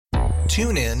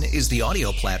TuneIn is the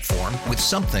audio platform with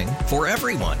something for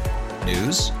everyone.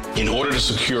 News. In order to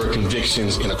secure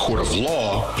convictions in a court of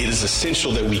law, it is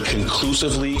essential that we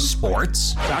conclusively.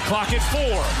 Sports. Shot clock at 4.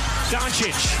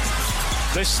 Doncic.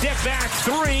 The step back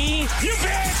 3. You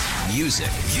bet. Music.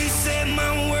 You set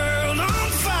my world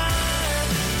on fire.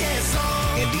 Yes,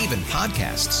 and even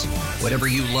podcasts. Whatever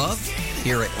you love,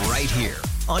 hear it right here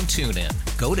on TuneIn.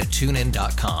 Go to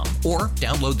TuneIn.com or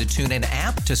download the TuneIn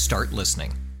app to start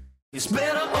listening. It's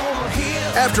better over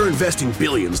here. After investing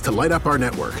billions to light up our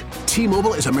network,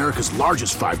 T-Mobile is America's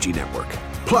largest 5G network.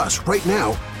 Plus, right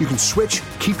now, you can switch,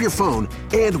 keep your phone,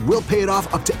 and we'll pay it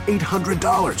off up to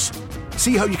 $800.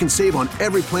 See how you can save on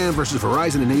every plan versus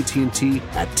Verizon and AT&T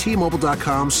at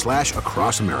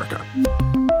T-Mobile.com/across America.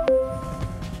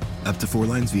 Up to 4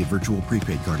 lines via virtual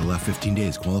prepaid card. Allow 15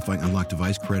 days. Qualifying unlocked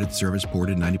device credit service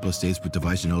ported 90-plus states with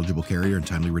device and eligible carrier and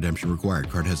timely redemption required.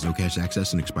 Card has no cash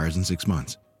access and expires in 6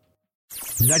 months.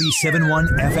 97.1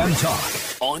 FM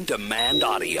Talk. On demand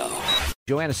audio.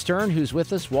 Joanna Stern, who's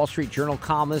with us, Wall Street Journal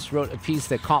columnist, wrote a piece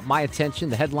that caught my attention.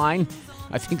 The headline,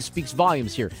 I think, speaks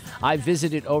volumes here. I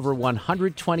visited over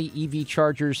 120 EV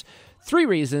chargers. 3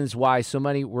 reasons why so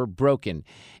many were broken.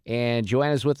 And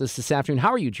Joanna's with us this afternoon.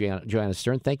 How are you, Joanna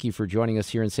Stern? Thank you for joining us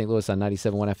here in St. Louis on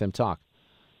 97.1 FM Talk.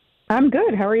 I'm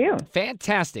good. How are you?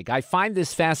 Fantastic. I find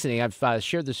this fascinating. I've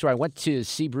shared this story. I went to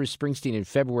see Bruce Springsteen in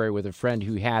February with a friend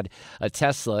who had a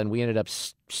Tesla, and we ended up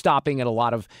stopping at a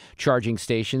lot of charging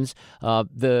stations.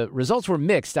 The results were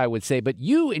mixed, I would say. But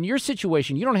you, in your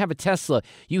situation, you don't have a Tesla.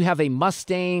 You have a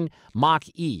Mustang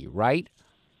Mach-E, right?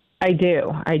 I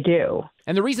do.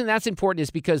 And the reason that's important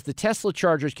is because the Tesla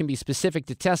chargers can be specific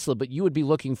to Tesla, but you would be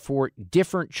looking for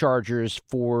different chargers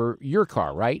for your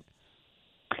car, right?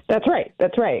 That's right.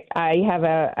 I have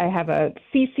a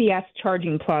CCS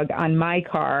charging plug on my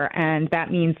car, and that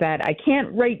means that I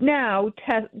can't right now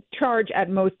charge at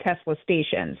most Tesla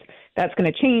stations. That's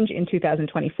going to change in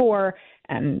 2024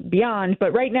 and beyond.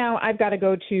 But right now, I've got to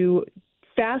go to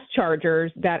fast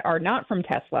chargers that are not from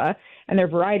Tesla, and there are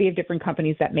a variety of different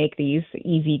companies that make these.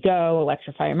 EVgo,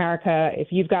 Electrify America. If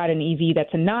you've got an EV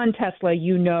that's a non-Tesla,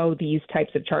 you know these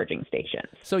types of charging stations.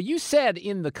 So you said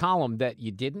in the column that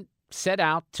you didn't set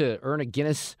out to earn a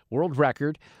Guinness World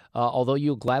Record, although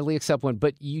you'll gladly accept one.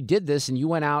 But you did this, and you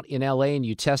went out in L.A. and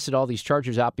you tested all these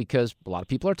chargers out because a lot of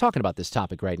people are talking about this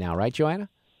topic right now, right, Joanna?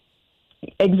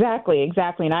 Exactly.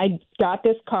 And I got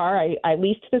this car. I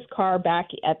leased this car back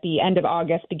at the end of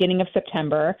August, beginning of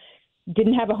September.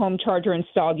 Didn't have a home charger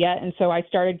installed yet, and so I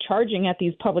started charging at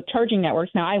these public charging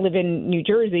networks. Now, I live in New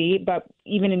Jersey, but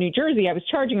even in New Jersey, I was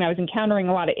charging, and I was encountering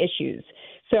a lot of issues.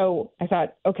 So I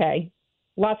thought, okay,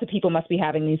 lots of people must be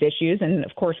having these issues, and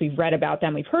of course we've read about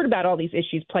them. We've heard about all these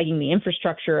issues plaguing the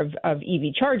infrastructure of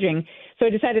EV charging. So I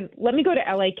decided, let me go to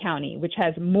LA County, which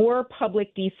has more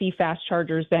public DC fast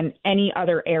chargers than any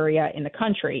other area in the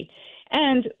country.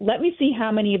 And let me see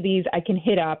how many of these I can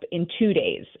hit up in 2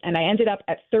 days. And I ended up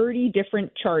at 30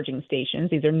 different charging stations.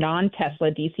 These are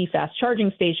non-Tesla DC fast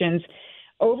charging stations.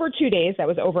 Over 2 days, that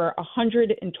was over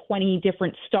 120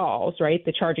 different stalls, right?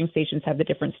 The charging stations have the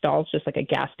different stalls, just like a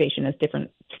gas station has different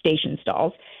station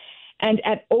stalls. And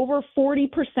at over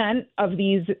 40% of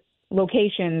these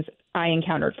locations, I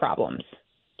encountered problems.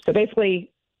 So basically,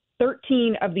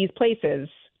 13 of these places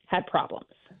had problems.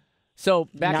 So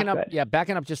backing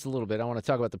up just a little bit, I want to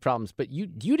talk about the problems. But you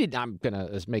did. I'm going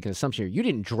to make an assumption here. You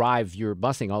didn't drive your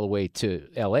Mustang all the way to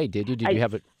L.A., did you? Did you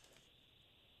have it?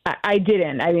 I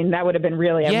didn't. I mean, that would have been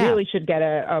really. I really should get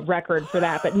a record for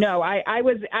that. But no, I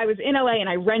was in LA and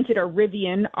I rented a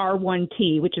Rivian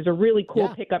R1T, which is a really cool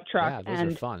pickup truck. Yeah,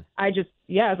 those are fun. I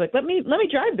was like, let me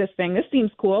drive this thing. This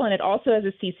seems cool, and it also has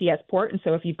a CCS port. And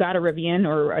so if you've got a Rivian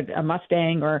or a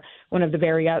Mustang or one of the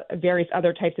various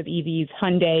other types of EVs,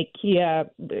 Hyundai, Kia,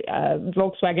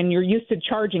 Volkswagen, you're used to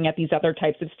charging at these other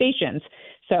types of stations.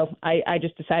 So I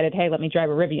just decided, hey, let me drive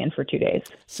a Rivian for 2 days.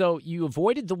 So you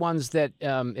avoided the ones that,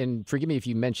 and forgive me if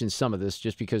you mentioned some of this,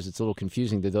 just because it's a little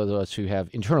confusing to those of us who have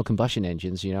internal combustion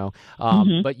engines,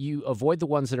 but you avoid the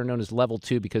ones that are known as level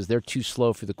 2 because they're too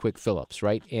slow for the quick fill-ups,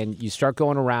 right? And you start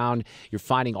going around, you're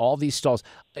finding all these stalls,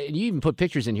 and you even put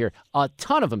pictures in here, a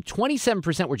ton of them,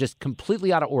 27% were just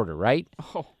completely out of order, right?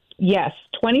 Oh. Yes,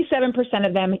 27%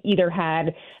 of them either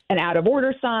had an out of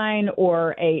order sign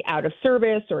or a out of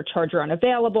service or charger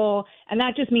unavailable. And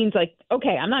that just means like,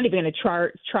 okay, I'm not even going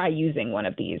to try using one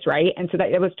of these, right? And so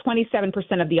that it was 27%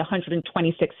 of the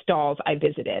 126 stalls I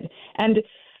visited. And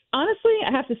honestly,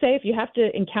 I have to say, if you have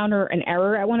to encounter an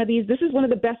error at one of these, this is one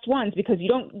of the best ones because you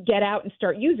don't get out and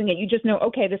start using it. You just know,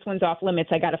 okay, this one's off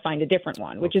limits. I got to find a different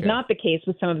one, which is not the case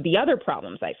with some of the other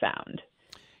problems I found.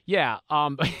 Yeah.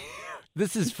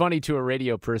 This is funny to a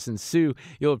radio person. Sue,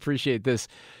 you'll appreciate this.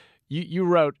 You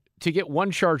wrote, to get one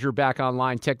charger back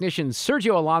online, technician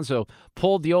Sergio Alonso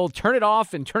pulled the old turn it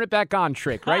off and turn it back on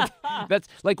trick, right? That's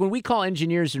like when we call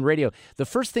engineers in radio, the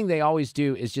first thing they always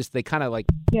do is just they kind of like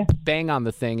bang on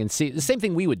the thing and see the same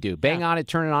thing we would do, bang on it,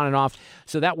 turn it on and off.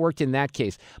 So that worked in that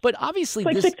case. But obviously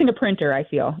it's like fixing a printer, I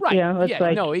feel. Right.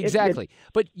 No, exactly. It's...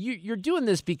 But you're doing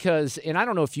this because, and I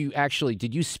don't know if you actually,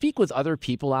 did you speak with other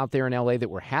people out there in LA that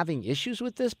were having issues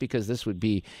with this? Because this would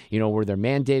be, where they're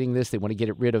mandating this. They want to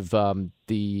get rid of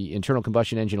the internal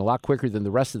combustion engine a lot quicker than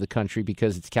the rest of the country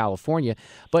because it's California.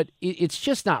 But it's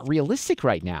just not realistic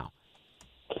right now.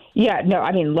 Yeah, no,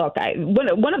 I mean, look,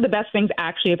 one of the best things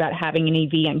actually about having an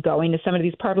EV and going to some of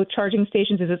these public charging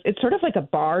stations is it's sort of like a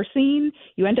bar scene.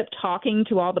 You end up talking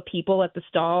to all the people at the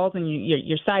stalls and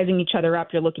you're sizing each other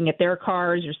up. You're looking at their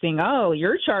cars. You're seeing, oh,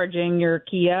 you're charging your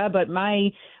Kia, but my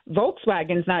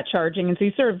Volkswagen's not charging. And so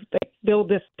you sort of build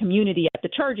this community at the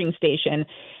charging station.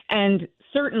 And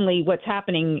certainly what's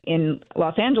happening in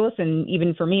Los Angeles and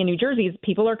even for me in New Jersey is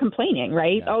people are complaining,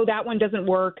 right? Yeah. Oh, that one doesn't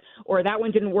work, or that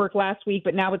one didn't work last week,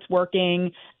 but now it's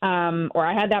working. Or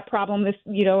I had that problem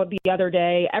the other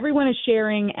day. Everyone is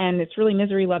sharing, and it's really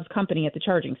misery loves company at the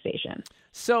charging station.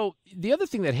 So the other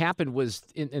thing that happened was,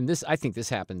 and this, I think this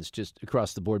happens just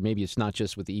across the board. Maybe it's not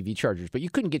just with the EV chargers, but you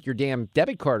couldn't get your damn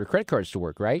debit card or credit cards to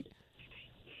work, right?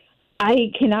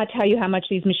 I cannot tell you how much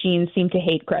these machines seem to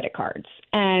hate credit cards.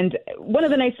 And one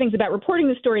of the nice things about reporting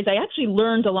the story is I actually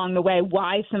learned along the way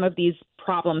why some of these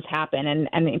problems happen.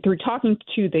 And through talking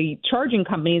to the charging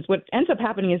companies, what ends up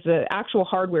happening is the actual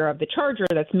hardware of the charger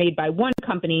that's made by one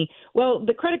company. Well,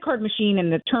 the credit card machine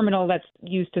and the terminal that's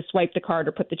used to swipe the card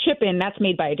or put the chip in, that's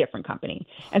made by a different company.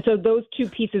 And so those two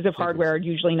pieces of hardware are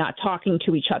usually not talking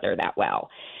to each other that well.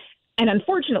 And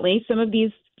unfortunately, some of these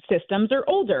systems are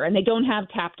older and they don't have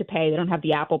tap to pay. They don't have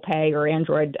the Apple Pay or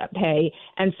Android Pay.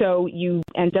 And so you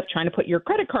end up trying to put your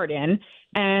credit card in,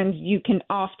 and you can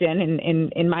often,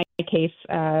 in my case,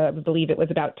 I believe it was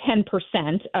about 10%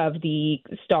 of the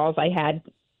stalls I had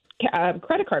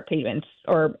credit card payments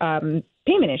or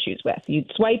payment issues with. You'd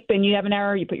swipe and you have an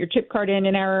error. You put your chip card in,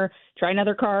 an error. Try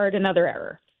another card, another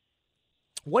error.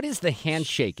 What is the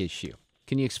handshake issue?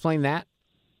 Can you explain that?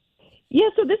 Yeah,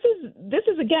 so this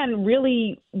is again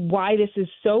really why this is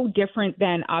so different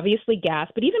than obviously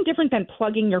gas, but even different than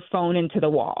plugging your phone into the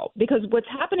wall. Because what's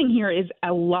happening here is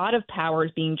a lot of power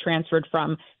is being transferred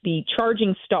from the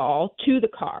charging stall to the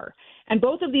car. And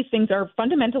both of these things are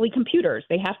fundamentally computers.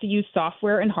 They have to use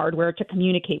software and hardware to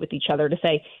communicate with each other to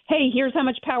say, hey, here's how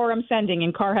much power I'm sending.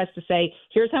 And car has to say,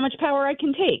 here's how much power I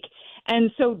can take.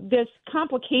 And so this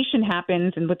complication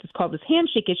happens, and what's called this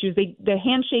handshake issue, the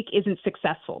handshake isn't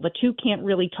successful. The two can't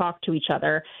really talk to each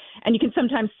other. And you can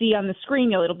sometimes see on the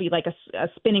screen, it'll be like a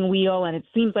spinning wheel, and it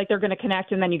seems like they're going to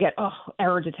connect, and then you get,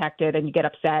 error detected, and you get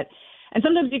upset. And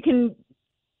sometimes you can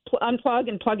unplug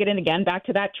and plug it in again, back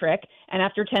to that trick, and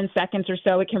after 10 seconds or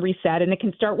so, it can reset, and it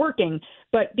can start working.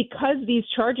 But because these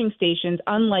charging stations,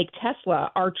 unlike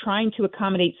Tesla, are trying to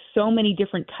accommodate so many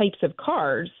different types of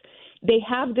cars, they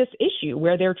have this issue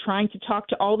where they're trying to talk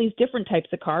to all these different types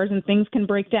of cars and things can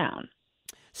break down.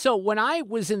 So when I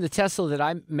was in the Tesla that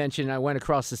I mentioned, I went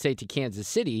across the state to Kansas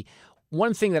City.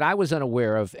 One thing that I was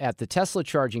unaware of at the Tesla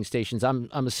charging stations, I'm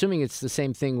assuming it's the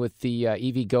same thing with the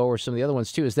EVgo or some of the other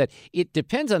ones too, is that it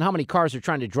depends on how many cars are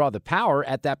trying to draw the power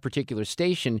at that particular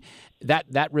station.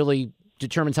 That really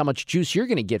determines how much juice you're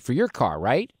going to get for your car,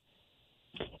 right?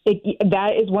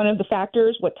 That is one of the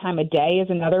factors. What time of day is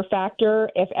another factor.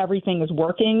 If everything is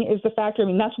working is the factor. I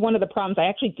mean, that's one of the problems I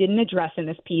actually didn't address in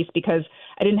this piece because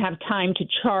I didn't have time to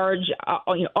charge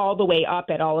all the way up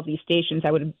at all of these stations.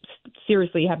 I would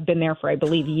seriously have been there for, I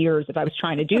believe, years if I was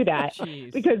trying to do that.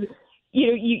 Because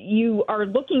you are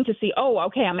looking to see,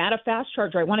 okay, I'm at a fast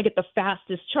charger. I want to get the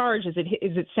fastest charge. Is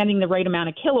it sending the right amount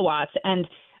of kilowatts? And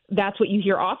that's what you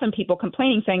hear often, people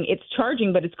complaining, saying it's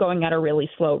charging, but it's going at a really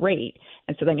slow rate.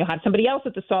 And so then you'll have somebody else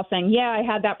at the stall saying, yeah, I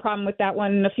had that problem with that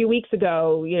one a few weeks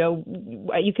ago.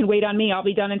 You can wait on me. I'll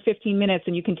be done in 15 minutes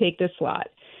and you can take this slot.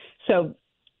 So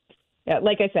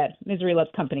like I said, misery loves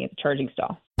company at the charging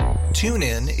stall.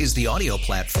 TuneIn is the audio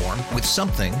platform with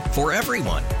something for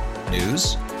everyone.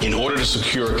 News. In order to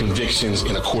secure convictions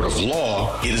in a court of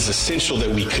law, it is essential that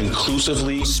we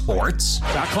conclusively. Sports.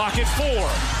 Shot clock at 4.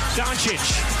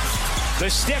 Doncic. The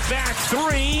step back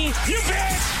 3. You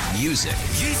bet. Music.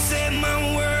 You set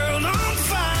my world on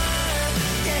fire.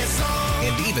 Yes,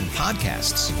 and even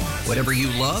podcasts. Whatever you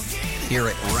love, hear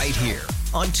it right here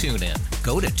on TuneIn.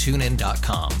 Go to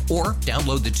TuneIn.com or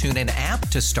download the TuneIn app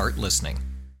to start listening.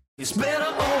 It's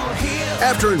better over here.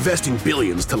 After investing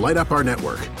billions to light up our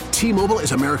network, T-Mobile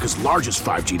is America's largest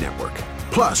 5G network.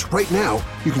 Plus, right now,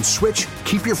 you can switch,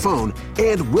 keep your phone,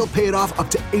 and we'll pay it off up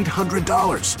to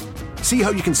 $800. See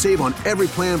how you can save on every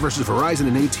plan versus Verizon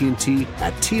and AT&T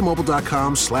at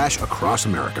T-Mobile.com/across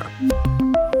America.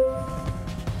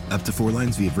 Up to 4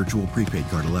 lines via virtual prepaid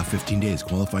card. Allow 15 days.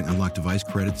 Qualifying unlocked device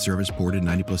credit service ported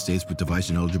 90-plus days with device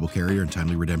and eligible carrier and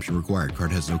timely redemption required.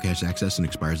 Card has no cash access and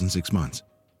expires in 6 months.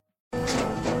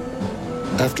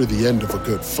 After the end of a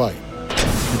good fight,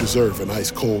 you deserve an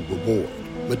ice-cold reward.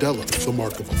 Modelo is the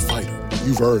mark of a fighter.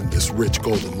 You've earned this rich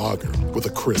golden lager with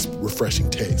a crisp, refreshing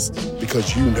taste.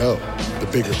 Because you know, the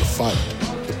bigger the fight,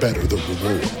 the better the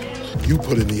reward. You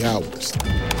put in the hours,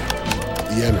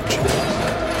 the energy,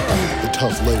 the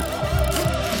tough labor.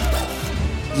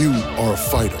 You are a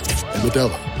fighter, and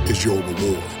Modelo is your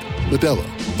reward. Modelo,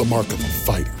 the mark of a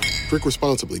fighter. Drink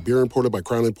responsibly. Beer imported by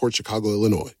Crown Imports, Chicago,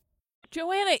 Illinois.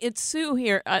 Joanna, it's Sue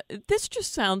here. This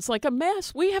just sounds like a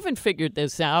mess. We haven't figured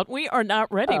this out. We are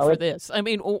not ready for this. I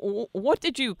mean, what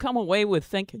did you come away with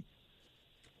thinking?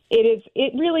 It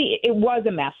was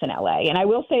a mess in LA, and I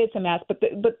will say it's a mess. But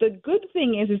the good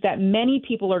thing is that many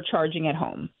people are charging at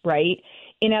home, right?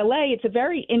 In LA, it's a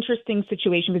very interesting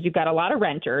situation because you've got a lot of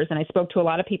renters, and I spoke to a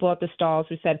lot of people at the stalls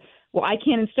who said, well, I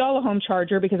can't install a home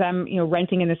charger because I'm,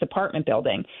 renting in this apartment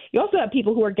building. You also have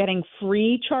people who are getting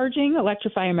free charging.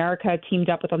 Electrify America teamed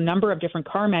up with a number of different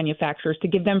car manufacturers to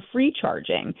give them free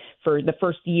charging for the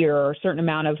first year or a certain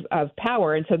amount of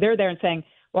power. And so they're there and saying,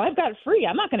 well, I've got free.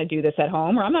 I'm not going to do this at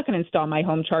home, or I'm not going to install my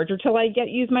home charger till I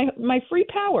use my free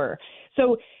power.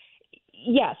 So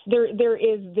yes, there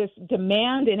is this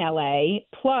demand in LA,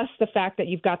 plus the fact that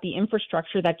you've got the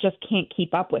infrastructure that just can't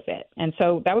keep up with it. And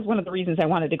so that was one of the reasons I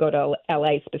wanted to go to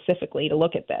LA specifically to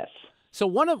look at this. So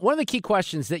one of the key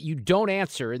questions that you don't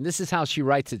answer, and this is how she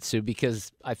writes it, Sue,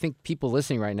 because I think people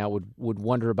listening right now would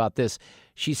wonder about this.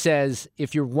 She says,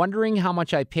 if you're wondering how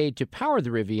much I paid to power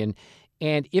the Rivian,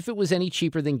 and if it was any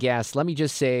cheaper than gas, let me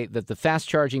just say that the fast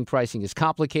charging pricing is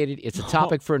complicated. It's a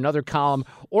topic for another column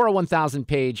or a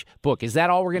 1,000-page book. Is that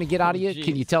all we're going to get out of you?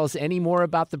 Can you tell us any more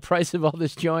about the price of all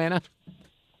this, Joanna?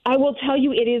 I will tell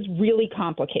you it is really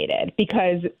complicated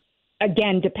because,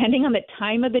 again, depending on the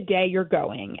time of the day you're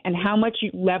going and how much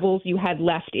levels you had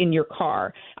left in your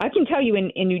car. I can tell you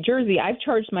in New Jersey, I've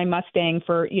charged my Mustang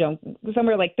for,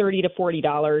 somewhere like $30 to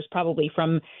 $40, probably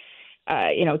from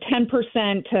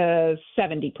 10% to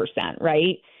 70%,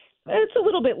 right? It's a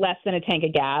little bit less than a tank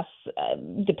of gas,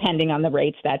 depending on the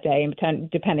rates that day and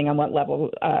depending on what level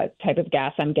type of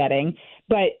gas I'm getting.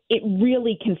 But it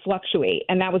really can fluctuate.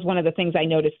 And that was one of the things I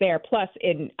noticed there. Plus,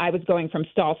 I was going from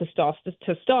stall to stall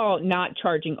to stall, not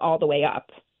charging all the way up.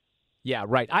 Yeah,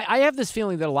 right. I have this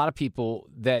feeling that a lot of people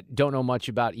that don't know much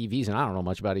about EVs, and I don't know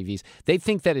much about EVs, they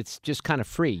think that it's just kind of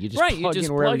free. You just plug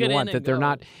in wherever you want, that they're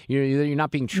not, you're not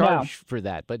being charged for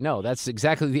that. But no, that's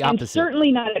exactly the opposite. And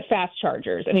certainly not at fast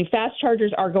chargers. I mean, fast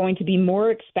chargers are going to be more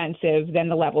expensive than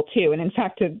the level 2. And in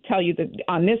fact, to tell you that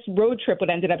on this road trip, what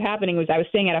ended up happening was I was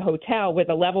staying at a hotel where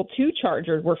the level 2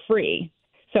 chargers were free.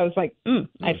 So I was like,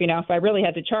 if I really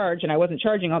had to charge and I wasn't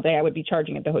charging all day, I would be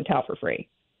charging at the hotel for free.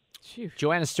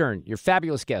 Joanna Stern, you're a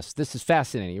fabulous guest. This is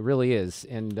fascinating. It really is.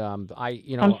 And I'm sorry,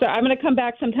 I'm going to come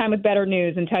back sometime with better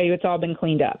news and tell you it's all been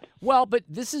cleaned up. Well, but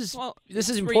this is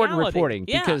important reporting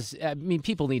because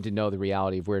people need to know the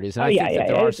reality of where it is. And I think that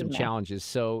there are some challenges.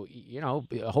 So,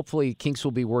 hopefully kinks will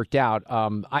be worked out.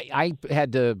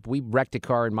 We wrecked a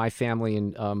car in my family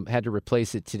and had to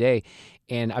replace it today.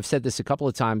 And I've said this a couple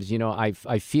of times, I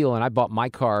feel, and I bought my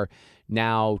car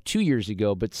now 2 years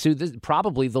ago, but Sue, this is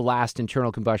probably the last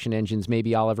internal combustion engines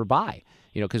maybe I'll ever buy,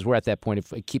 because we're at that point.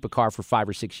 If I keep a car for 5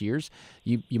 or 6 years,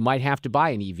 you might have to buy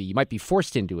an EV. You might be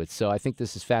forced into it. So I think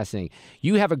this is fascinating.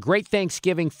 You have a great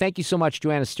Thanksgiving. Thank you so much,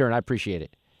 Joanna Stern. I appreciate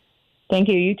it. Thank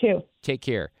you. You too. Take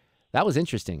care. That was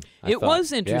interesting. It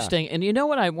was interesting. Yeah. And you know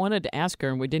what I wanted to ask her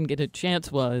and we didn't get a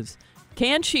chance was,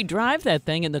 can she drive that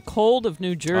thing in the cold of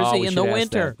New Jersey in the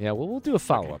winter? Yeah, well, we'll do a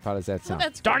follow-up. How does that sound?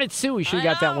 Well, darn it, Sue. We should have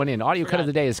got that one in. Audio cut of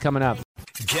the day is coming up.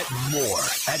 Get more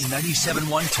at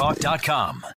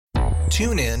 971talk.com.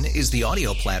 TuneIn is the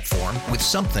audio platform with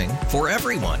something for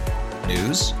everyone.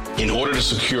 News. In order to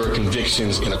secure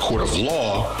convictions in a court of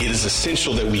law, it is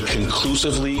essential that we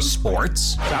conclusively.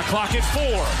 Sports. Shot clock at 4.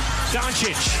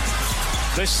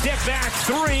 Doncic. The step back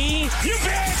 3. You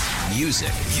bet. Music.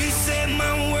 You set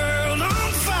my world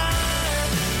on fire.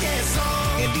 Yes,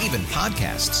 and even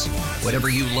podcasts. Whatever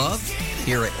you love,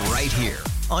 hear it right here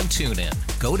on TuneIn.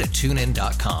 Go to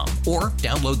TuneIn.com or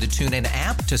download the TuneIn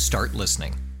app to start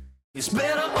listening. It's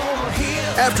better over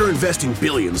here. After investing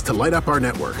billions to light up our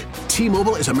network,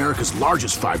 T-Mobile is America's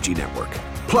largest 5G network.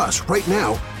 Plus, right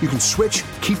now, you can switch,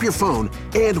 keep your phone,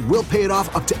 and we'll pay it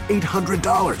off up to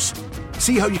 $800.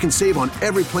 See how you can save on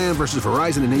every plan versus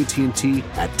Verizon and AT&T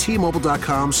at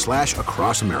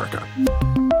T-Mobile.com/across America.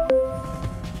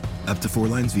 Up to 4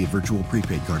 lines via virtual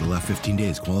prepaid card. Allow 15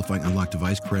 days. Qualifying unlocked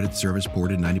device credit service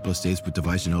ported 90-plus days with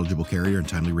device and eligible carrier and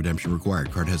timely redemption required.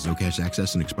 Card has no cash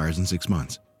access and expires in 6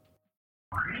 months.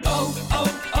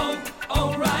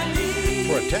 O'Reilly.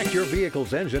 Protect your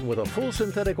vehicle's engine with a full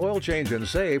synthetic oil change and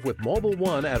save with Mobile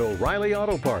One at O'Reilly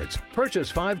Auto Parts. Purchase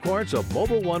 5 quarts of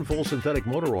Mobile One full synthetic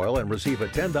motor oil and receive a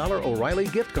 $10 O'Reilly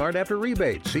gift card after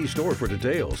rebate. See store for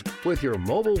details. With your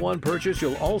Mobile One purchase,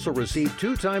 you'll also receive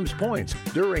 2 times points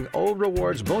during O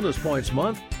Rewards Bonus Points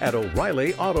Month at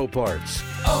O'Reilly Auto Parts.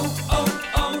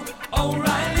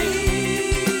 O'Reilly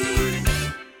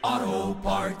Auto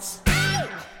Parts.